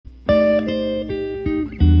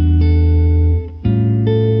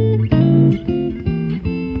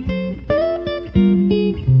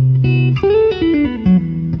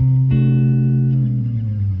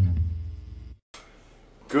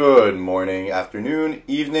afternoon,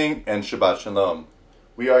 evening, and Shabbat Shalom.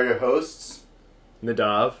 We are your hosts,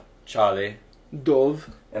 Nadav, Charlie,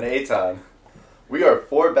 Dov, and Eitan. We are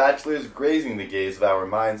four bachelors grazing the gaze of our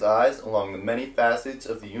mind's eyes along the many facets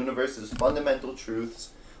of the universe's fundamental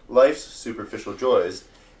truths, life's superficial joys,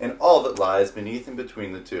 and all that lies beneath and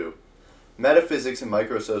between the two. Metaphysics and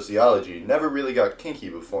microsociology never really got kinky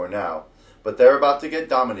before now, but they're about to get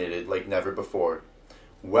dominated like never before.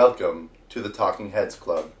 Welcome to the Talking Heads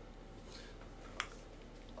Club.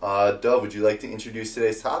 Dov, would you like to introduce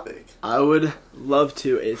today's topic? I would love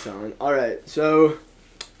to, Eitan. Alright, so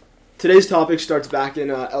today's topic starts back in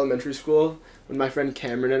elementary school when my friend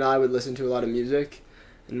Cameron and I would listen to a lot of music,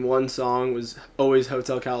 and one song was always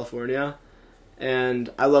Hotel California, and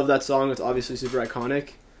I love that song. It's obviously super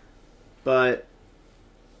iconic, but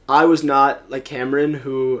I was not like Cameron,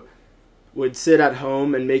 who would sit at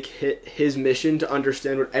home and make his mission to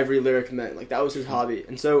understand what every lyric meant. Like, that was his hobby.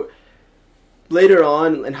 And so later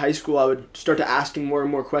on in high school, I would start to asking more and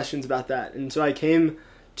more questions about that. And so I came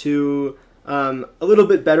to a little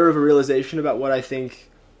bit better of a realization about what I think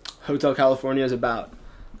Hotel California is about.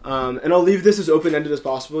 And I'll leave this as open-ended as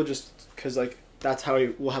possible, just because that's how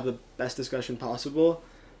we'll have the best discussion possible.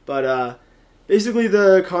 But basically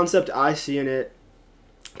the concept I see in it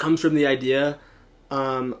comes from the idea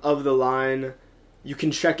of the line, you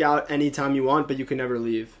can check out anytime you want, but you can never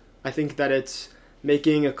leave. I think that it's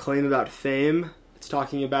making a claim about fame. It's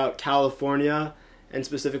talking about California, and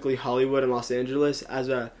specifically Hollywood and Los Angeles, as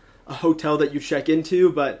a hotel that you check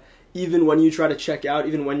into, but even when you try to check out,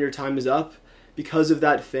 even when your time is up, because of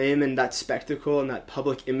that fame and that spectacle and that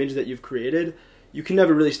public image that you've created, you can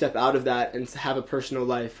never really step out of that and have a personal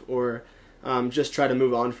life or just try to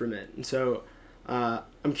move on from it. And so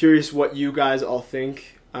I'm curious what you guys all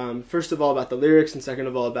think, first of all about the lyrics, and second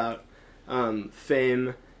of all about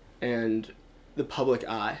fame and the public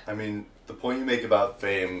eye. I mean, the point you make about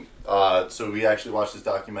fame, so we actually watched this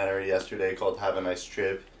documentary yesterday called Have a Nice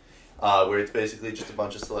Trip, where it's basically just a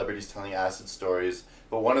bunch of celebrities telling acid stories.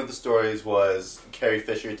 But one of the stories was Carrie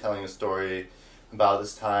Fisher telling a story about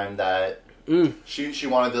this time that she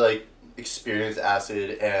wanted to experience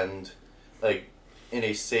acid and in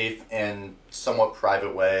a safe and somewhat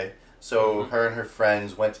private way. So her and her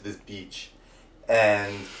friends went to this beach,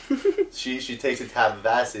 and she takes a tab of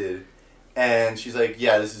acid, and she's like,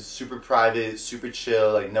 yeah, this is super private, super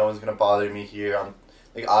chill, no one's gonna bother me here.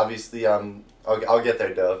 Obviously, I'll get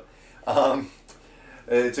there, Dove.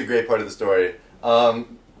 It's a great part of the story.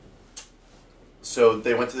 So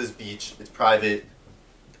they went to this beach. It's private.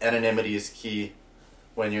 Anonymity is key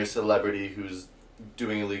when you're a celebrity who's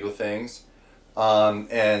doing illegal things.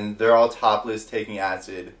 And they're all topless taking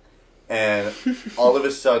acid. And all of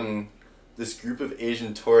a sudden, this group of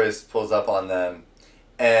Asian tourists pulls up on them.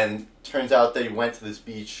 And turns out they went to this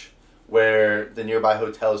beach where the nearby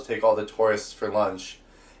hotels take all the tourists for lunch.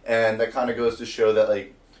 And that kind of goes to show that,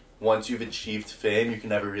 once you've achieved fame, you can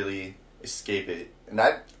never really escape it. And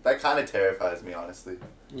that kind of terrifies me, honestly.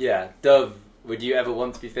 Yeah. Dove, would you ever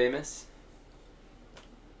want to be famous?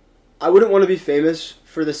 I wouldn't want to be famous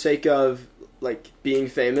for the sake of being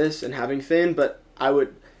famous and having fame, but I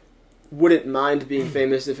wouldn't mind being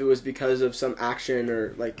famous if it was because of some action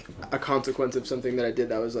or a consequence of something that I did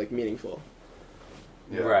that was meaningful.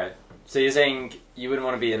 Yeah. Right. So you're saying you wouldn't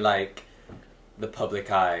want to be in the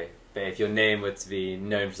public eye, but if your name were to be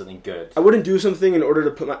known for something good. I wouldn't do something in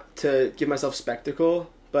order to give myself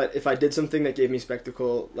spectacle, but if I did something that gave me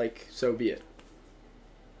spectacle, so be it.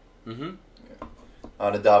 Mm-hmm. Yeah.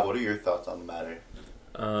 Nadav, what are your thoughts on the matter?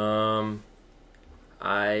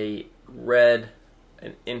 I read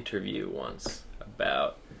an interview once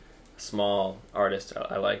about a small artist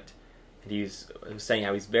I liked, and he was saying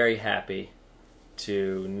how he's very happy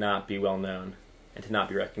to not be well known and to not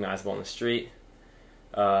be recognizable on the street.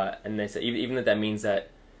 And they said even that means that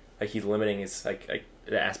he's limiting his the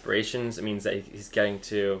aspirations. It means that he's getting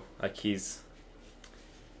to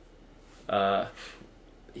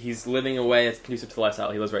he's living a way that's conducive to the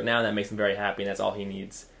lifestyle he lives right now, and that makes him very happy, and that's all he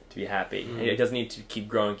needs to be happy. Mm-hmm. And he doesn't need to keep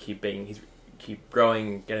growing, keep being, keep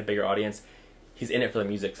growing, get a bigger audience. He's in it for the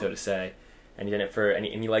music, so to say, and he's in it and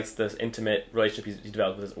he likes this intimate relationship he's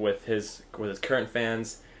developed with his current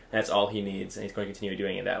fans, and that's all he needs, and he's going to continue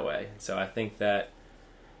doing it that way. So I think that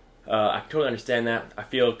I totally understand that. I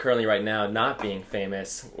feel currently right now, not being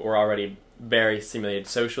famous, we're already very stimulated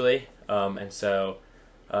socially, and so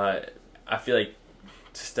I feel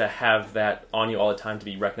just to have that on you all the time, to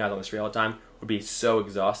be recognized on the street all the time, would be so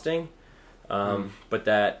exhausting. But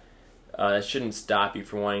that shouldn't stop you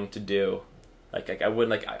from wanting to do. I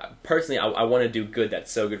wouldn't personally. I want to do good.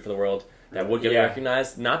 That's so good for the world. that would get Yeah.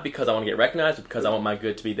 recognized, not because I want to get recognized, but because I want my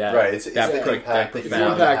good to be that Right, it's that the pro- impact that that you It's an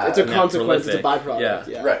want profound. to impact. It's a have. Yeah, consequence. It's a prolific. byproduct.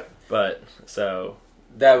 Yeah. Right. But so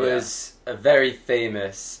There was a very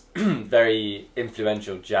famous, very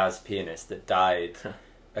influential jazz pianist that died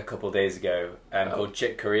a couple of days ago, called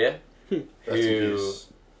Chick Corea. Rest in Who- peace.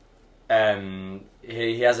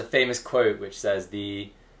 He has a famous quote which says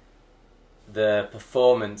the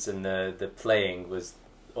performance and the playing was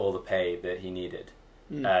all the pay that he needed,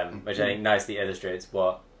 which I think nicely illustrates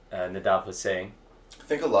what Nadav was saying. I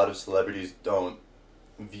think a lot of celebrities don't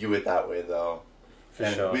view it that way, though. For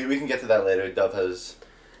And sure. we can get to that later. Dove has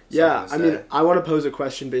Yeah, something to say. I want to pose a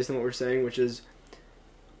question based on what we're saying, which is,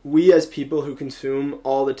 we as people who consume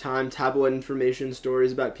all the time tabloid information,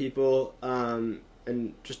 stories about people,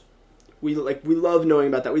 and just we love knowing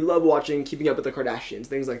about that. We love watching Keeping Up with the Kardashians,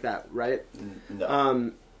 things like that, right?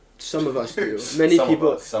 No. Some of us do. Many Some of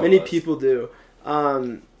people. us, some Many of us. people do.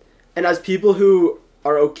 And as people who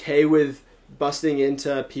are okay with busting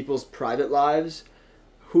into people's private lives,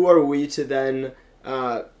 who are we to then,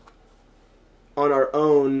 on our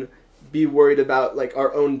own, be worried about like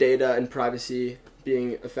our own data and privacy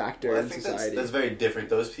being a factor Well, I in think society? that's very different.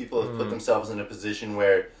 Those people have put Mhm. themselves in a position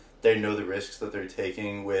where they know the risks that they're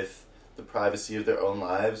taking with the privacy of their own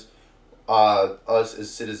lives. Us as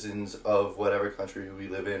citizens of whatever country we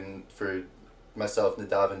live in, for myself,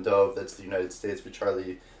 Nadav, and Dove, that's the United States. For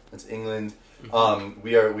Charlie, that's England.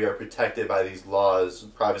 We are protected by these laws,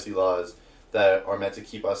 privacy laws, that are meant to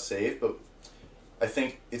keep us safe. But I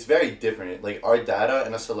think it's very different. Like, our data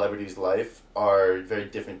and a celebrity's life are very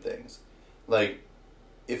different things. Like,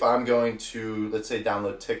 if I'm going to, let's say,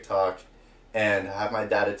 download TikTok and have my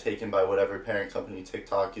data taken by whatever parent company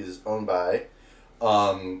TikTok is owned by,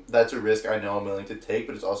 that's a risk I know I'm willing to take,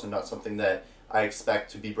 but it's also not something that I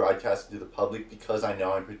expect to be broadcasted to the public because I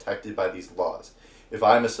know I'm protected by these laws. If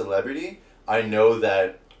I'm a celebrity, I know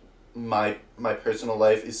that my personal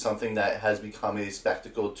life is something that has become a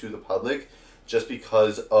spectacle to the public just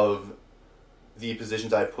because of the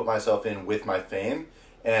positions I've put myself in with my fame.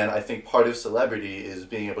 And I think part of celebrity is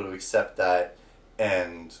being able to accept that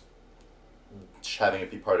and just having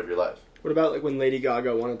it be part of your life. What about like when Lady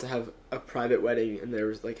Gaga wanted to have a private wedding and there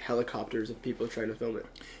was like helicopters of people trying to film it?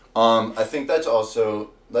 I think that's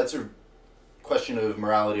a question of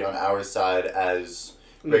morality on our side as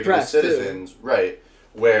And the regular press, too. citizens, right?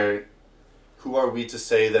 Where who are we to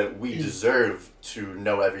say that we deserve to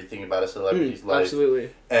know everything about a celebrity's life?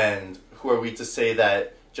 Absolutely. And who are we to say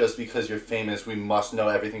that just because you're famous, we must know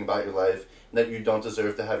everything about your life, and that you don't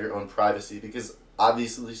deserve to have your own privacy? Because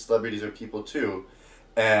obviously celebrities are people too,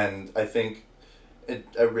 and I think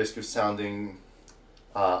at risk of sounding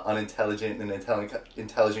unintelligent in an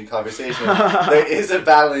intelligent conversation, there is a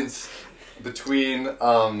balance between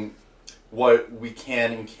what we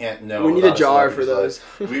can and can't know. We need a about jar for celebrity's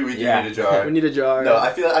those. life. We do Yeah. need a jar. We need a jar. No,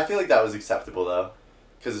 I feel like that was acceptable though,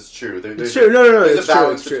 because it's true. It's true. No, there's it's a true.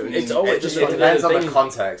 balance It's true. between- It's always It just it depends on the thing-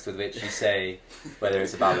 context with which you say whether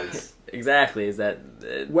it's a balance. exactly is that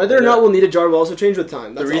Whether or not we'll need a jar will also change with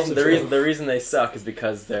time. That's the also reason true. the reason they suck is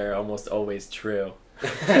because they're almost always true.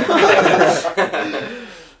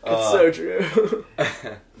 It's so true.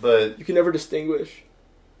 But You can never distinguish.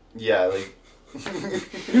 yeah, like That's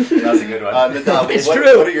a good one. Nadav, It's what,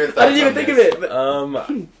 true. What are your thoughts? I didn't even on think of this? it.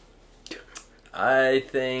 But I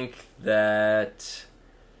think that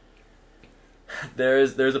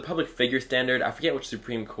there's a public figure standard. I forget which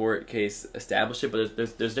Supreme Court case established it, but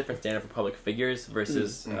there's a different standard for public figures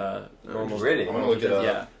versus normal. Really? I'm gonna look it up.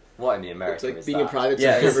 Yeah. What in the it's American like is being that? a private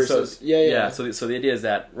Yeah, sector it's- so- versus yeah. So the idea is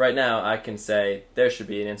that right now I can say there should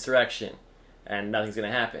be an insurrection, and nothing's going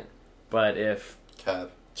to happen. But if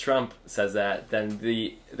Cap. Trump says that, then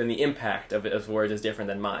the impact of his words is different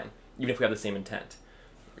than mine, even if we have the same intent.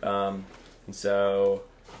 And so,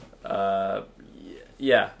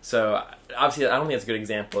 yeah. So obviously, I don't think that's a good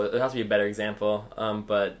example. There has to be a better example.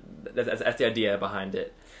 But that's the idea behind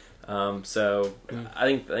it. So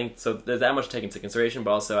I think so. There's that much to take into consideration,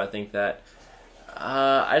 but also I think that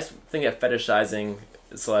I just think that fetishizing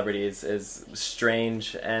celebrities is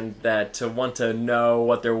strange, and that to want to know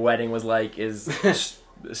what their wedding was like is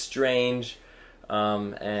strange,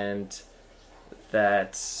 and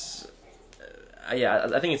that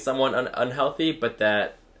I think it's somewhat unhealthy, but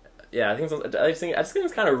that I just think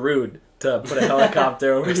it's kind of rude to put a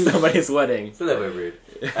helicopter over somebody's wedding. It's a little bit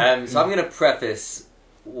rude. So I'm going to preface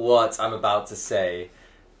what I'm about to say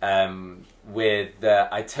with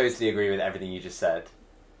I totally agree with everything you just said.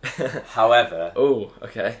 However, Oh,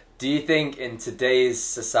 okay. do you think in today's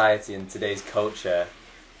society and today's culture,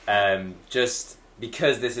 just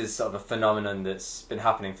because this is sort of a phenomenon that's been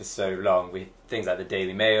happening for so long, with things like the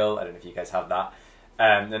Daily Mail, I don't know if you guys have that,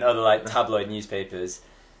 and other like tabloid newspapers,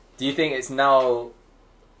 do you think it's now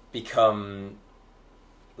become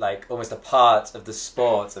like almost a part of the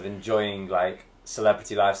sport of enjoying like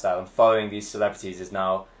celebrity lifestyle, and following these celebrities is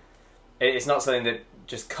now, it's not something that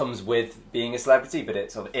just comes with being a celebrity, but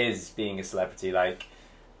it sort of is being a celebrity? Like,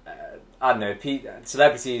 I don't know,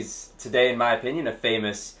 celebrities today, in my opinion, are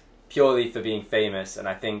famous purely for being famous, and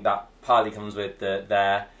I think that partly comes with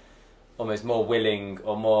they're almost more willing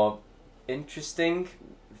or more interesting,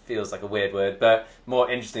 feels like a weird word, but more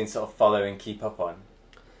interesting to sort of follow and keep up on.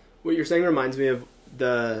 What you're saying reminds me of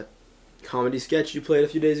the comedy sketch you played a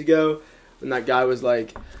few days ago, when that guy was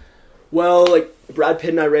like, well, like, Brad Pitt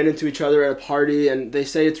and I ran into each other at a party, and they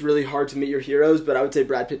say it's really hard to meet your heroes, but I would say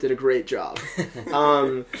Brad Pitt did a great job.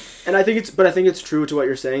 And I think it's true to what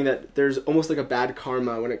you're saying, that there's almost like a bad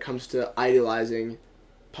karma when it comes to idolizing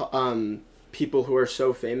people who are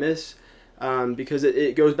so famous, because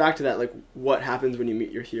it goes back to that, like, what happens when you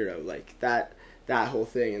meet your hero, like, that whole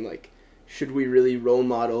thing, and, like, should we really role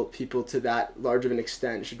model people to that large of an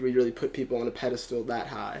extent? Should we really put people on a pedestal that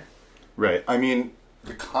high? Right. I mean,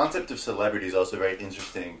 the concept of celebrity is also very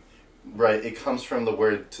interesting, right? It comes from the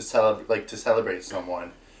word to celebrate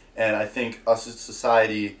someone, and I think us as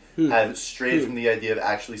society have strayed from the idea of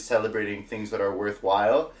actually celebrating things that are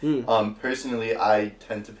worthwhile. Personally, I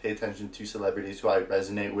tend to pay attention to celebrities who I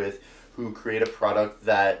resonate with, who create a product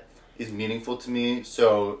that is meaningful to me.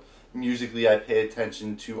 So musically, I pay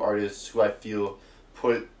attention to artists who I feel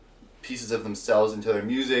put pieces of themselves into their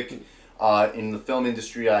music. In the film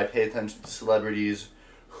industry, I pay attention to celebrities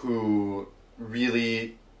who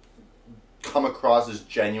really come across as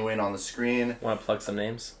genuine on the screen. Want to plug some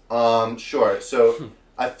names? Sure. So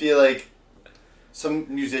I feel like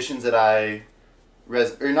some musicians that I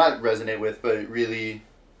not resonate with, but really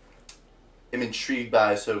am intrigued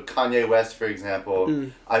by. So Kanye West, for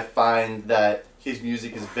example, I find that his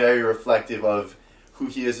music is very reflective of who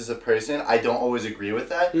he is as a person. I don't always agree with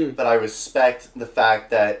that, but I respect the fact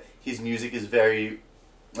that his music is very,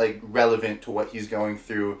 like, relevant to what he's going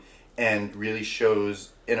through, and really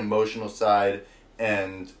shows an emotional side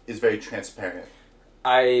and is very transparent.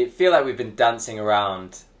 I feel like we've been dancing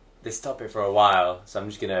around this topic for a while, so I'm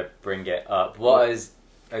just gonna bring it up. What is?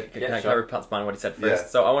 Can I respond what he said first? Yeah.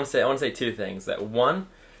 So I want to say two things. That one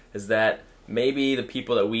is that maybe the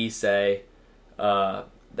people that we say that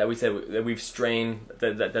we've strained,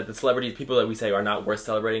 that the celebrities, people that we say are not worth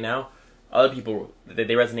celebrating now, other people, they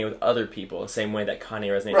resonate with other people the same way that Kanye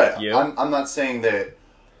resonates with you. I'm not saying that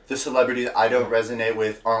the celebrities I don't resonate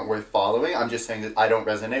with aren't worth following. I'm just saying that I don't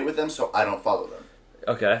resonate with them, so I don't follow them.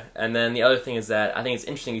 Okay, and then the other thing is that I think it's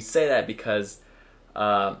interesting you say that, because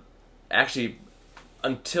actually,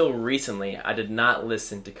 until recently, I did not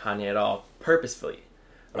listen to Kanye at all, purposefully.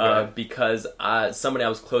 Okay. Because somebody I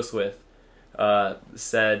was close with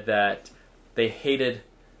said that they hated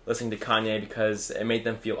listening to Kanye because it made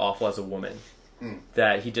them feel awful as a woman.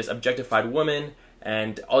 That he just objectified women,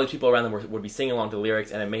 and all these people around them would be singing along to the lyrics,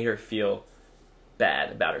 and it made her feel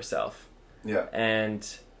bad about herself. Yeah. And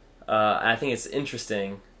I think it's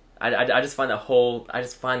interesting. I just find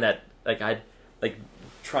that like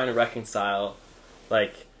trying to reconcile,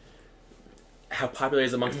 like, how popular he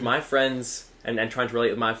is amongst my friends, and trying to relate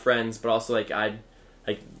with my friends, but also like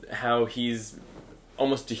how he's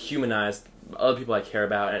almost dehumanized other people I care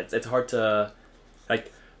about, and it's hard to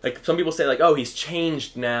like some people say, like, oh, he's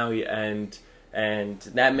changed now, and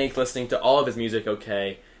that makes listening to all of his music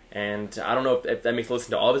okay. And I don't know if that makes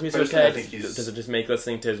listening to all of his music Personally, okay. I think Does it just make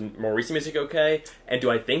listening to his more recent music okay? And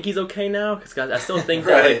do I think he's okay now? Because I still think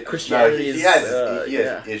Right. that, like, Christianity he is...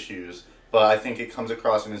 has issues, but I think it comes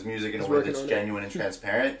across in his music in a way that's genuine and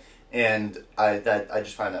transparent, and I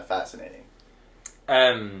just find that fascinating.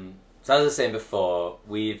 So as I was saying before,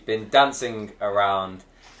 we've been dancing around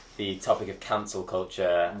the topic of cancel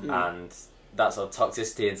culture and that sort of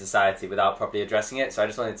toxicity in society without properly addressing it. So I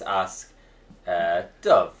just wanted to ask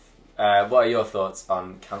Dove, what are your thoughts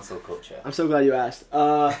on cancel culture? I'm so glad you asked.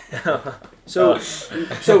 So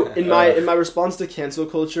in my response to cancel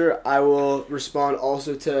culture, I will respond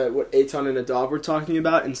also to what Eitan and Nadav were talking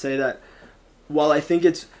about, and say that while I think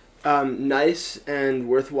it's nice and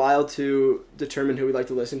worthwhile to determine who we like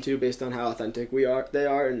to listen to based on how authentic they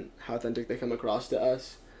are, and how authentic they come across to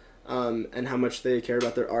us, and how much they care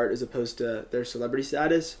about their art as opposed to their celebrity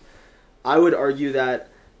status, I would argue that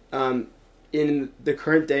in the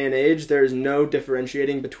current day and age, there is no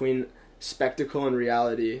differentiating between spectacle and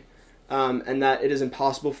reality, and that it is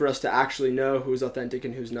impossible for us to actually know who's authentic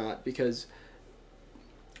and who's not, because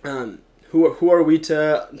who are we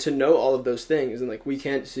to know all of those things? And like we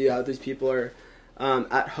can't see how these people are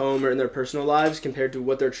at home or in their personal lives compared to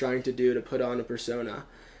what they're trying to do to put on a persona.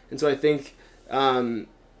 And so I think, and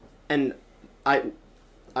I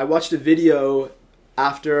watched a video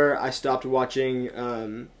after I stopped watching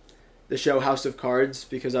the show House of Cards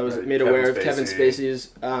because I was made aware of Kevin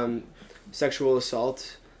Spacey's sexual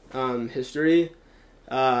assault history.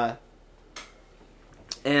 And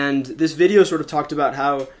this video sort of talked about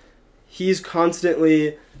how he's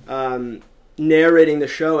constantly narrating the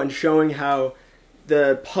show and showing how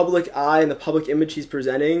the public eye and the public image he's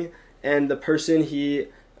presenting and the person he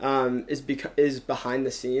is behind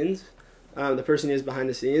the scenes,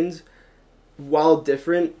 while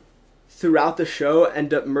different throughout the show,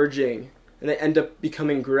 end up merging and they end up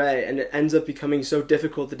becoming gray, and it ends up becoming so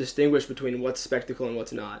difficult to distinguish between what's spectacle and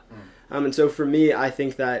what's not. And so for me, I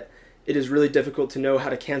think that it is really difficult to know how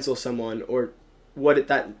to cancel someone or what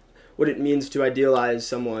it means to idealize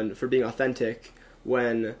someone for being authentic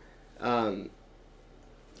when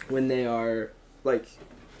they are like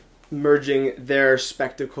merging their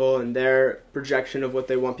spectacle and their projection of what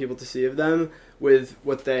they want people to see of them with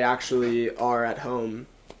what they actually are at home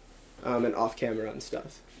and off camera and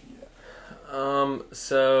stuff.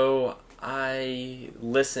 So I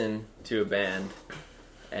listen to a band,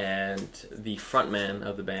 and the frontman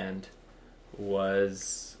of the band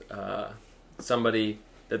was somebody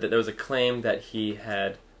that there was a claim that he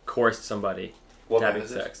had coerced somebody to having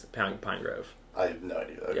sex. Pine Grove. I have no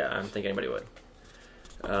idea. Yeah, I don't think anybody would.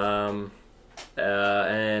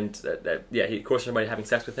 He coerced somebody having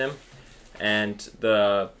sex with him, and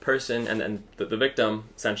the person and the victim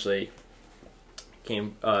essentially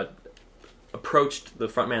approached the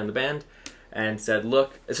front man of the band and said,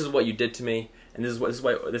 "Look, this is what you did to me, and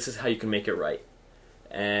this is how you can make it right."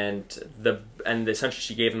 And essentially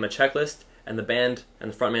she gave him a checklist, and the band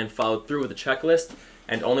and the front man followed through with the checklist,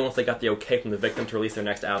 and only once they got the okay from the victim to release their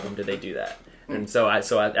next album did they do that. And so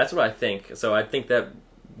that's what I think. So I think that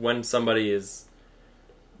when somebody is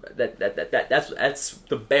that's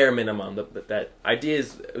the bare minimum. That idea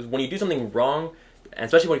is when you do something wrong, and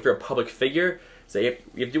especially when you're a public figure, so you have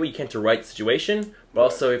to do what you can to right the situation, but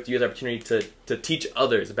also you have to use the opportunity to teach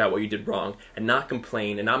others about what you did wrong and not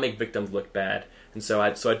complain and not make victims look bad. And so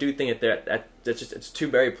I do think that it's two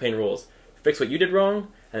very plain rules: fix what you did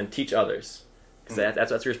wrong and then teach others, because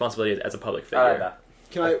that's your responsibility as a public figure. I like that.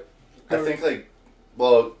 Can I think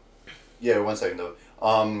 1 second though.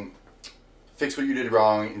 Fix what you did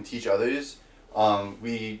wrong and teach others.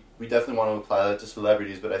 We definitely want to apply that to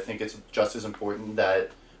celebrities, but I think it's just as important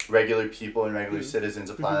that regular people and regular citizens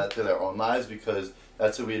apply that to their own lives, because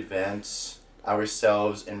that's how we advance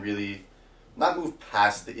ourselves and really not move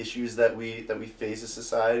past the issues that we face as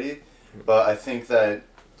society. But I think that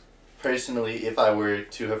personally, if I were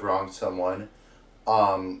to have wronged someone,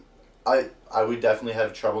 I would definitely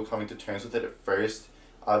have trouble coming to terms with it at first,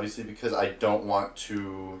 obviously, because I don't want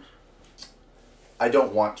to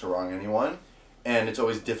wrong anyone, and it's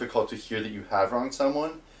always difficult to hear that you have wronged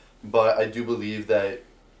someone. But I do believe that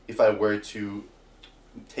if I were to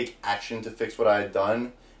take action to fix what I had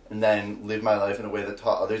done and then live my life in a way that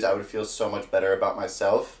taught others, I would feel so much better about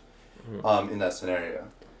myself in that scenario.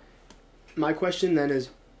 My question then is,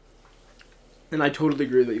 and I totally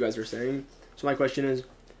agree with what you guys are saying, so my question is,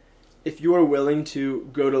 if you are willing to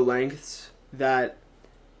go to lengths that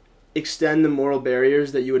extend the moral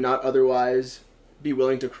barriers that you would not otherwise be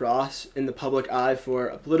willing to cross in the public eye for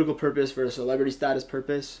a political purpose, for a celebrity status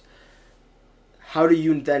purpose, how do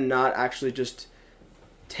you then not actually just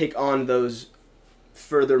take on those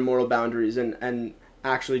further moral boundaries and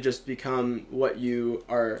actually just become what you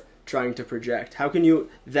are trying to project? How can you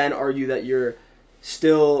then argue that you're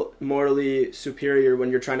still morally superior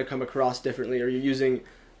when you're trying to come across differently, or you're using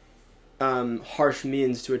harsh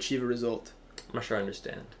means to achieve a result? I'm not sure I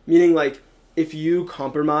understand. Meaning, like, if you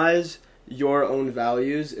compromise your own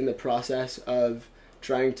values in the process of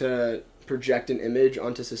trying to project an image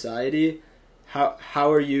onto society, how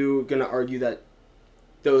are you going to argue that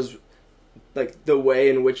those, like, the way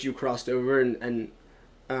in which you crossed over and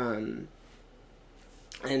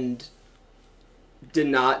did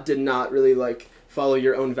not really, like, follow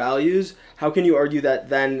your own values? How can you argue that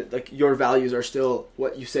then, like, your values are still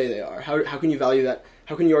what you say they are? How can you value that?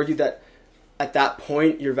 How can you argue that at that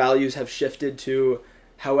point your values have shifted to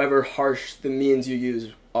however harsh the means you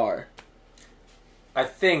use are? I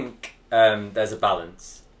think there's a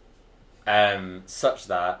balance, such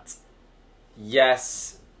that,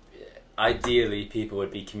 yes, ideally people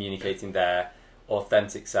would be communicating their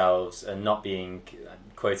authentic selves and not being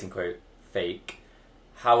quote-unquote fake.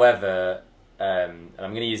 However, and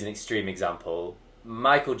I'm going to use an extreme example,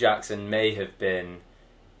 Michael Jackson may have been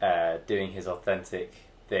doing his authentic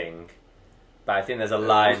thing, but I think there's a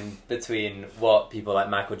line between what people like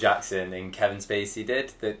Michael Jackson and Kevin Spacey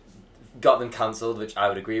did that got them cancelled, which I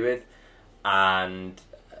would agree with, and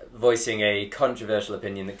voicing a controversial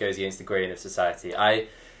opinion that goes against the grain of society.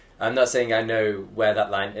 I'm not saying I know where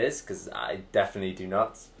that line is, because I definitely do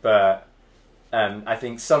not, but I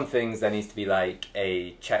think some things there needs to be like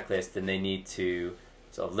a checklist, and they need to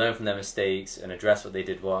sort of learn from their mistakes and address what they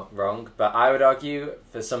did wrong. But I would argue,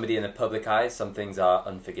 for somebody in the public eye, some things are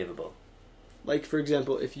unforgivable. Like, for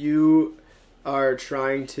example, if you are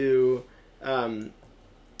trying to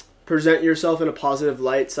present yourself in a positive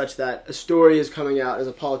light such that a story is coming out as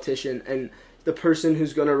a politician, and the person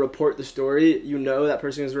who's going to report the story, you know that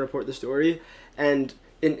person is going to report the story, and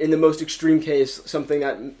in the most extreme case, something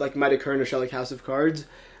that like might occur in a show like House of Cards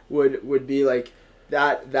would be like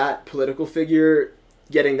that political figure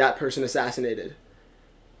getting that person assassinated.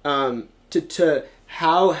 How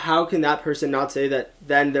can that person not say that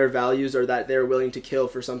then their values are that they're willing to kill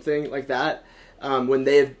for something like that, when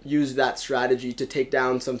they have used that strategy to take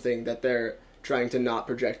down something that they're trying to not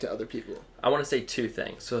project to other people? I want to say two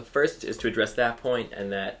things. So the first is to address that point,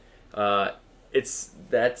 and that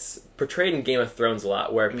that's portrayed in Game of Thrones a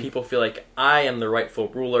lot, where people feel like I am the rightful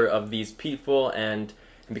ruler of these people, and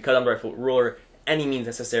because I'm the rightful ruler, any means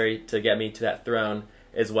necessary to get me to that throne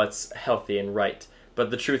is what's healthy and right. But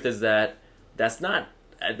the truth is that that's not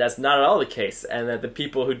at all the case, and that the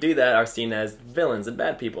people who do that are seen as villains and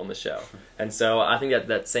bad people in the show. And so I think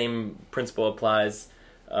that same principle applies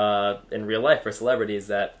in real life for celebrities,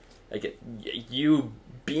 that like you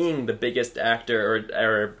being the biggest actor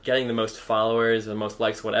or getting the most followers or the most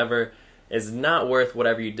likes, whatever, is not worth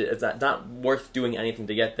whatever you did. It's not worth doing anything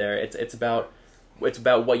to get there. It's about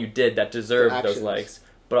what you did that deserved those likes.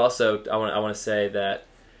 But also, I want to say that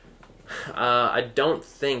I don't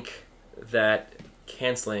think that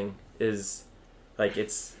canceling is like,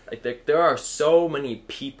 it's like there are so many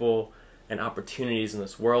people and opportunities in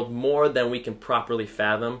this world, more than we can properly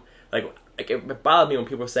fathom. Like it bothered me when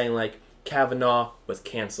people were saying like Kavanaugh was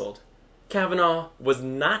canceled. Kavanaugh was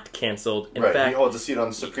not canceled. In fact, he holds a seat on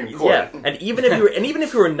the Supreme Court. Yeah, and even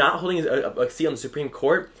if you were not holding a seat on the Supreme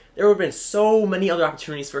Court, there would have been so many other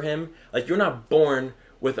opportunities for him. Like you are not born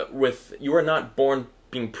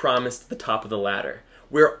being promised the top of the ladder.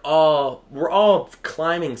 We're all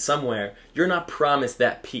climbing somewhere. You're not promised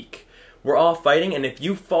that peak. We're all fighting, and if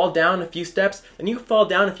you fall down a few steps, then you fall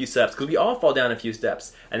down a few steps, because we all fall down a few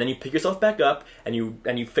steps, and then you pick yourself back up, and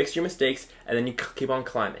you fix your mistakes, and then you keep on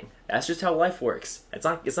climbing. That's just how life works. It's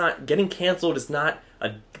not getting canceled is not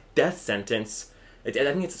a death sentence. I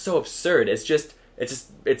think it's so absurd.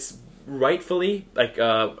 It's rightfully like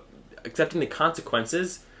accepting the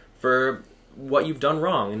consequences for what you've done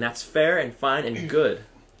wrong, and that's fair and fine and good.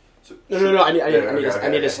 No. I need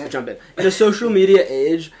to jump in. In a social media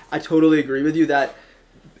age, I totally agree with you that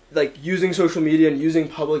like using social media and using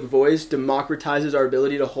public voice democratizes our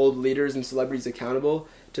ability to hold leaders and celebrities accountable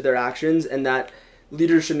to their actions, and that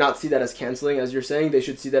leaders should not see that as canceling, as you're saying. They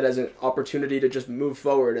should see that as an opportunity to just move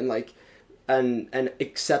forward and like and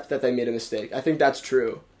accept that they made a mistake. I think that's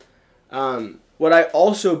true. What I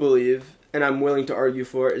also believe, and I'm willing to argue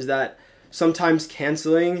for, is that sometimes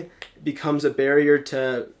canceling becomes a barrier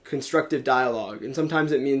to constructive dialogue. And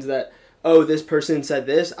sometimes it means that, oh, this person said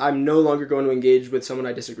this, I'm no longer going to engage with someone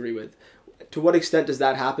I disagree with. To what extent does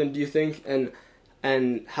that happen, do you think?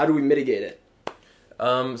 And how do we mitigate it?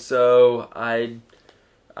 So I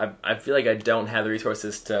feel like I don't have the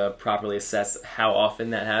resources to properly assess how often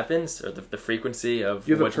that happens, or the frequency of.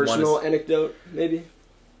 Do you have a personal anecdote, maybe?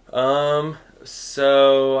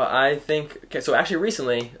 So I think, so actually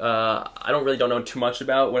recently, I don't know too much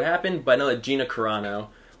about what happened, but I know that Gina Carano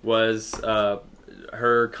was,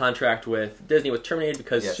 her contract with Disney was terminated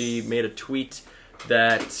because she made a tweet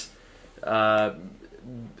that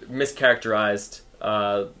mischaracterized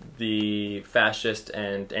the fascist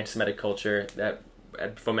and anti-Semitic culture that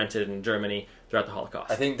had fomented in Germany throughout the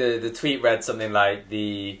Holocaust. I think the tweet read something like,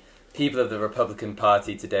 the people of the Republican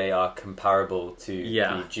Party today are comparable to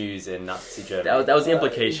the Jews in Nazi Germany. That was the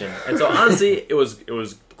implication. And so honestly, it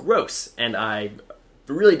was gross, and I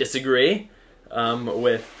really disagree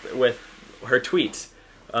with her tweet.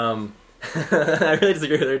 I really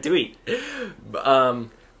disagree with her tweet.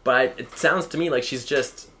 But it sounds to me like she's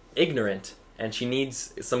just ignorant, and she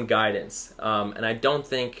needs some guidance. And I don't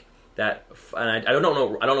think that, and I don't know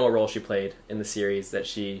what role she played in the series that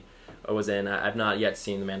she was in. I've not yet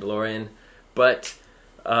seen The Mandalorian, but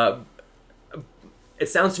it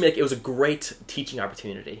sounds to me like it was a great teaching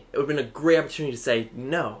opportunity. It would have been a great opportunity to say,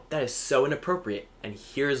 no, that is so inappropriate, and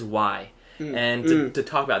here's why. and to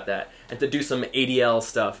talk about that, and to do some ADL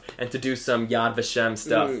stuff, and to do some Yad Vashem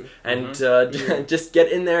stuff, and just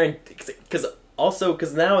get in there, and because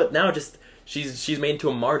now just she's made into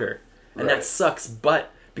a martyr, and that sucks,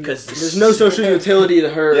 but. Because there's no social utility to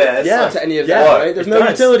her, to any of that, right? There's no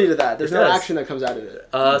utility to that. There's no action that comes out of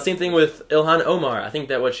it. Same thing with Ilhan Omar. I think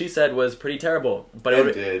that what she said was pretty terrible. But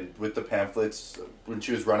it did with the pamphlets when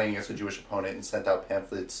she was running against a Jewish opponent and sent out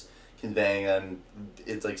pamphlets conveying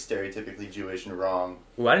it's like stereotypically Jewish and wrong.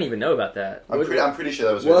 Well, I didn't even know about that. I'm pretty sure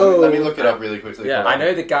that was her. Let me look it up really quickly. Yeah, I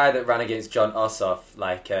know the guy that ran against John Ossoff,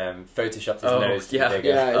 photoshopped his nose to be bigger.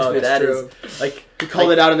 Yeah, it's true. He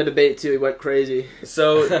called it out in the debate too. He went crazy.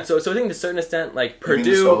 So I think to a certain extent,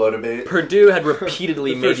 solo debate? Purdue had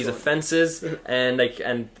repeatedly made these offenses, and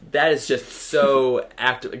that is just so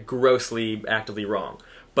grossly actively wrong.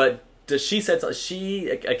 But she said there's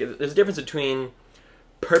a difference between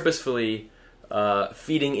purposefully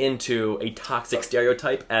feeding into a toxic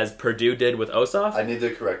stereotype as Purdue did with Ossoff. I need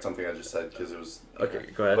to correct something I just said because it was okay.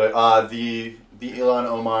 Go ahead. But the Ilhan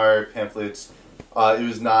Omar pamphlets, it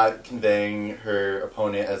was not conveying her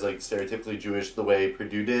opponent as stereotypically Jewish the way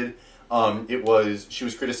Purdue did. She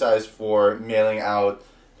was criticized for mailing out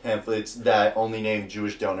pamphlets that only named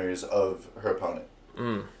Jewish donors of her opponent.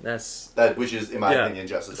 Which is, in my opinion,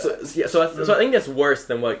 just as bad. So I think that's worse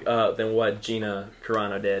than what Gina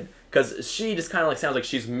Carano did, because she just kind of sounds like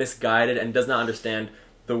she's misguided and does not understand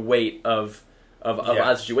the weight of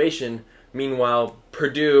our situation. Meanwhile,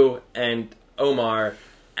 Purdue and Omar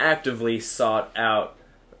actively sought to.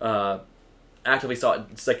 I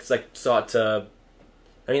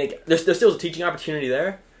mean, there's still a teaching opportunity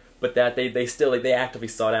there, but that they actively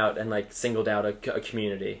sought out and singled out a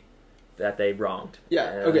community that they wronged.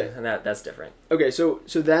 Yeah. Okay. And that's different. Okay. So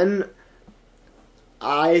then,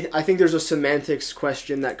 I think there's a semantics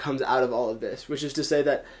question that comes out of all of this, which is to say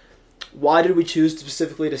that why did we choose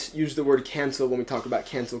specifically to use the word cancel when we talk about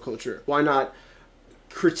cancel culture? Why not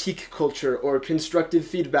critique culture or constructive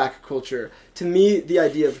feedback culture? To me, the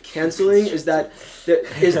idea of canceling is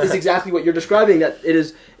exactly what you're describing. That it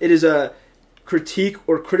is a critique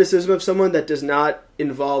or criticism of someone that does not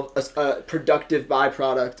involve a productive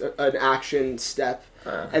byproduct, an action step,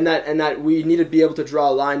 and that we need to be able to draw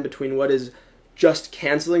a line between what is just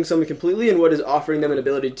canceling someone completely and what is offering them an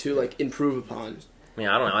ability to improve upon. I mean,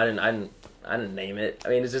 I don't know. I didn't name it. I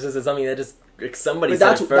mean, it's just something that just somebody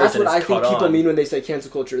said first. That's what I think people mean when they say cancel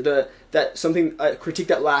culture. A critique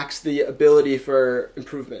that lacks the ability for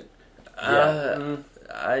improvement. Yeah.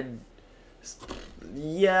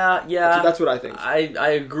 That's what I think. I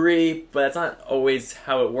agree, but that's not always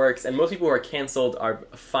how it works. And most people who are canceled are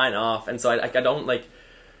fine off, and so I don't like.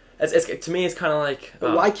 To me, it's kind of like.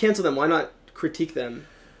 But why cancel them? Why not critique them?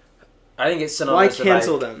 I think it's synonymous. Why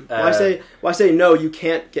cancel them? Why say no? You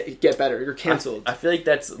can't get better. You're canceled. I feel like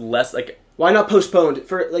that's less like. Why not postponed?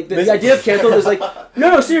 For the idea of canceled is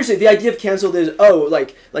no seriously. The idea of canceled is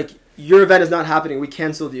your event is not happening. We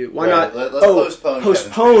canceled you. Why not? Let's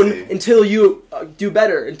postpone until you do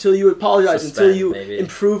better, until you apologize, until you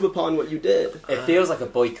improve upon what you did. It feels like a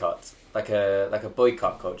boycott, like a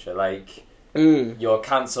boycott culture. You're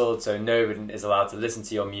cancelled, so no one is allowed to listen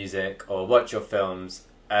to your music or watch your films.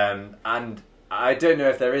 And I don't know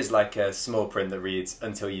if there is a small print that reads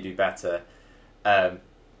 "until you do better."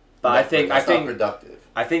 But I think productive.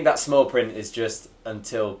 I think that small print is just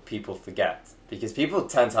until people forget, because people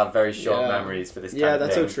tend to have very short memories for this kind of thing. Yeah,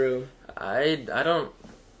 that's so true. I don't.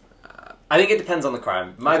 I think it depends on the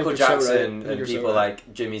crime. Michael Jackson and people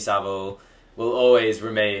like Jimmy Savile will always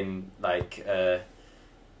remain a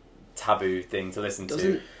taboo thing to listen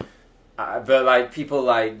to. But people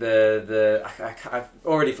like I've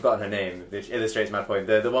already forgotten her name, which illustrates my point.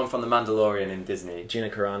 The one from The Mandalorian in Disney,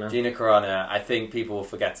 Gina Carano. I think people will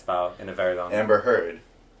forget about in a very long time. Amber Heard,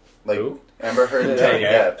 who? Amber Heard and Johnny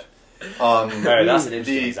Depp. That's an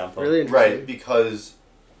interesting example. Really interesting. Right, because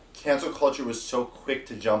cancel culture was so quick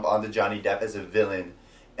to jump onto Johnny Depp as a villain,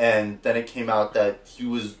 and then it came out that he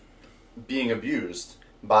was being abused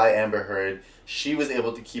by Amber Heard. She was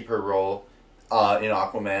able to keep her role in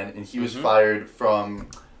Aquaman, and he was fired from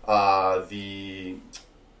it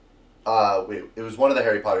was one of the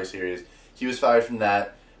Harry Potter series. He was fired from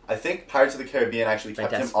that. I think Pirates of the Caribbean actually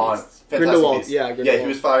kept him on. Grindelwald, Grindelwald. Yeah, he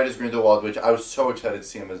was fired as Grindelwald, which I was so excited to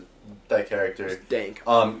see him as that character. It's dank.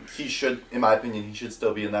 He should, in my opinion, he should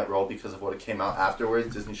still be in that role because of what it came out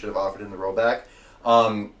afterwards. Disney should have offered him the role back.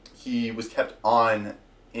 He was kept on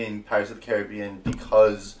in Pirates of the Caribbean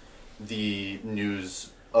because the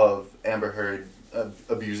news of Amber Heard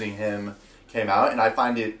abusing him came out, and I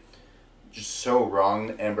find it just so wrong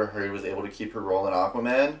that Amber Heard was able to keep her role in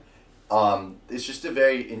Aquaman. it's just a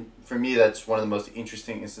very, for me, that's one of the most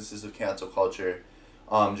interesting instances of cancel culture,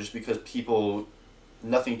 just because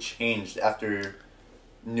nothing changed after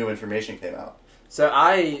new information came out. So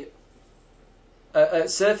at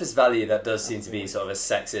surface value, that does seem to be sort of a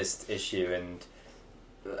sexist issue, and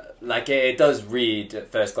like it does read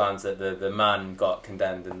at first glance that the man got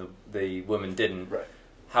condemned and the woman didn't. Right.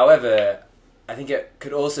 However, I think it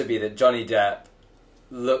could also be that Johnny Depp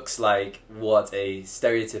looks like what a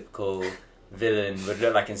stereotypical villain would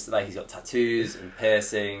look like. Like he's got tattoos and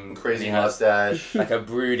piercing, Crazy and he has mustache. like a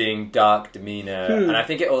brooding, dark demeanor, and I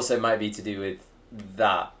think it also might be to do with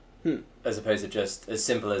that, as opposed to just as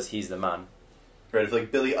simple as he's the man. Right, if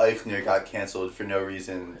like Billy Eichner got canceled for no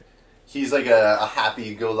reason, he's like a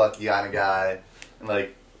happy-go-lucky kind of guy, and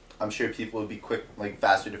like I'm sure people would be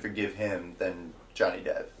faster to forgive him than Johnny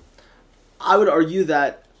Depp. I would argue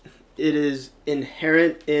that it is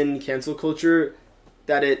inherent in cancel culture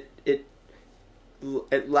that it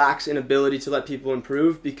lacks an ability to let people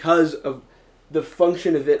improve because of the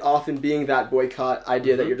function of it often being that boycott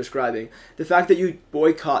idea that you're describing. The fact that you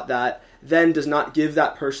boycott that then does not give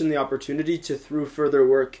that person the opportunity to, through further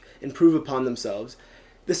work, improve upon themselves.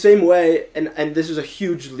 The same way, and this is a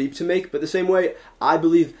huge leap to make, but the same way I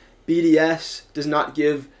believe BDS does not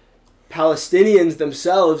give Palestinians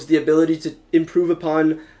themselves the ability to improve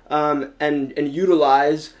upon and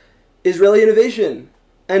utilize Israeli innovation.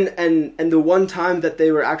 And the one time that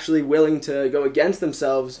they were actually willing to go against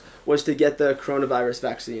themselves was to get the coronavirus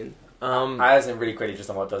vaccine. I was really quickly just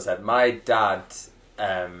on what Doug said. My dad,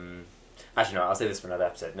 actually no, I'll say this for another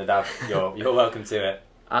episode. Nadav, you're welcome to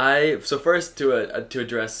it. So first to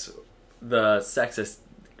address the sexist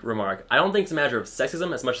remark, I don't think it's a matter of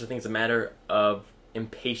sexism as much as I think it's a matter of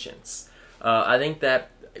impatience. I think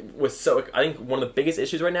that I think one of the biggest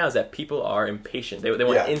issues right now is that people are impatient. They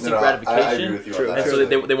want instant gratification. I agree with you on that. And so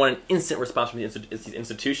they want an instant response from these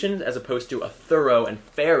institutions as opposed to a thorough and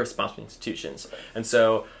fair response from the institutions. And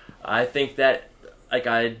so I think that that's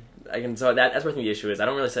where I think the issue is. I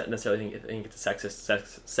don't really necessarily think it's a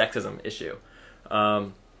sexism issue.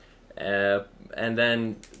 And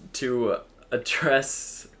then to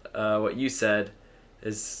address what you said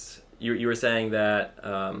is you were saying that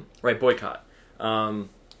boycott.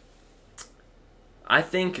 I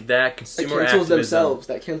think that consumer that cancels activism themselves.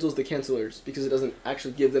 That cancels the cancelers because it doesn't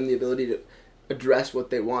actually give them the ability to address what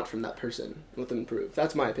they want from that person and let them improve.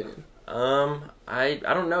 That's my opinion. I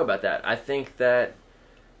don't know about that. I think that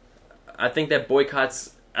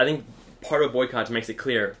boycotts. I think part of boycott makes it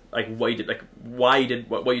clear what you did, why you did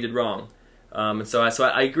what you did wrong. And so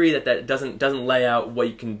I agree that doesn't lay out what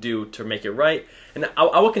you can do to make it right. And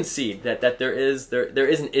I will concede that there is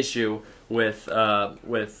an issue with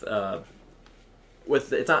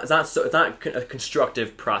it's not a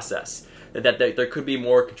constructive process. That there could be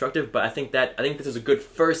more constructive, but I think this is a good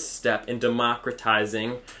first step in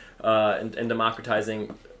democratizing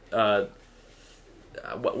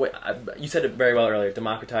what you said it very well earlier.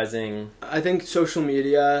 Democratizing. I think social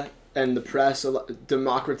media and the press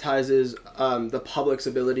democratizes the public's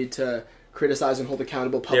ability to criticize and hold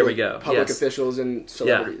accountable public officials and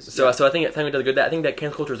celebrities. Yeah. So I think it does good. I think that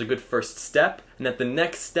cancel culture is a good first step, and that the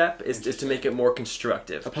next step is to make it more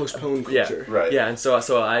constructive. A postponed culture. Yeah. Right. Yeah, and so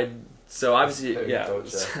obviously,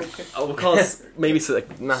 we'll call it maybe I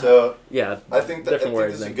think this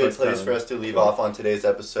is a good place for us to leave off on today's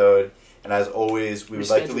episode. And as always, we'd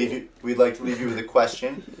like to leave you with a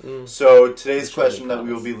question. So today's question that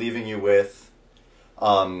we will be leaving you with,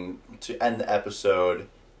 to end the episode,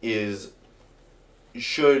 is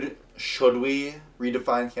should we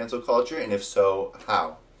redefine cancel culture, and if so,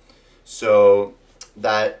 how? So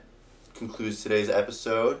that concludes today's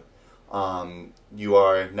episode. You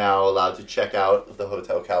are now allowed to check out the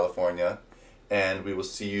Hotel California, and we will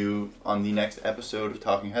see you on the next episode of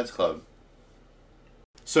Talking Heads Club.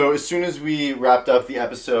 So as soon as we wrapped up the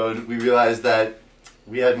episode, we realized that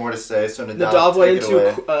we had more to say, so Nadav went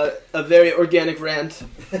into a very organic rant.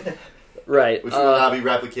 Right. Which we will now be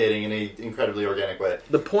replicating in an incredibly organic way.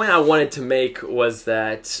 The point I wanted to make was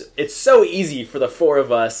that it's so easy for the four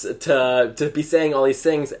of us to be saying all these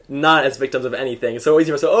things not as victims of anything. It's so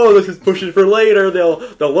easy for us to say, let's just push it for later,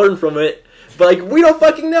 they'll learn from it. But we don't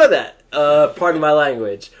fucking know that. Pardon my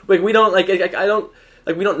language. We don't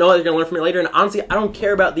we don't know that they're gonna learn from it later, and honestly, I don't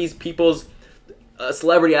care about these people's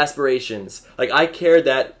celebrity aspirations. I care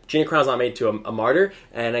that Gina Carano's not made to a martyr,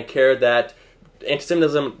 and I care that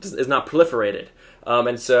anti-Semitism is not proliferated.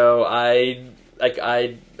 And so I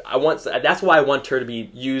want. That's why I want her to be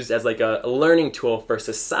used as a learning tool for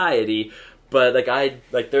society. But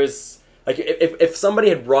if somebody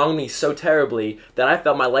had wronged me so terribly that I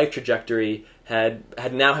felt my life trajectory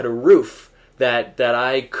had now had a roof that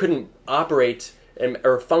I couldn't operate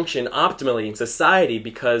or function optimally in society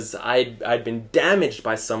because I'd been damaged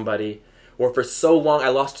by somebody, or for so long I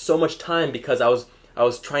lost so much time because I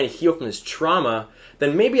was trying to heal from this trauma,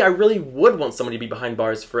 then maybe I really would want somebody to be behind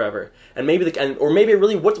bars forever, and maybe or maybe I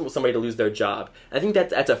really would want somebody to lose their job. And I think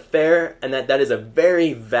that's a fair and that is a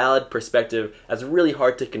very valid perspective. That's really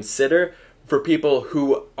hard to consider for people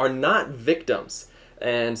who are not victims,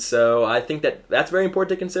 and so I think that's very important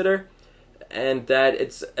to consider. And that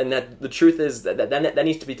the truth is that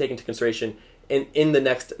needs to be taken into consideration in the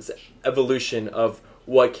next evolution of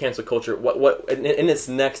what cancel culture what in its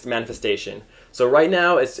next manifestation. So right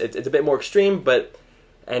now it's a bit more extreme, but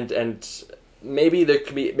and maybe it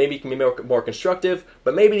can be more constructive,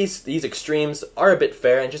 but maybe these extremes are a bit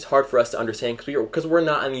fair and just hard for us to understand because we're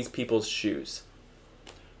not in these people's shoes.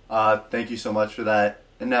 Thank you so much for that.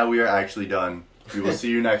 And now we are actually done. We will see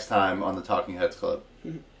you next time on the Talking Heads Club.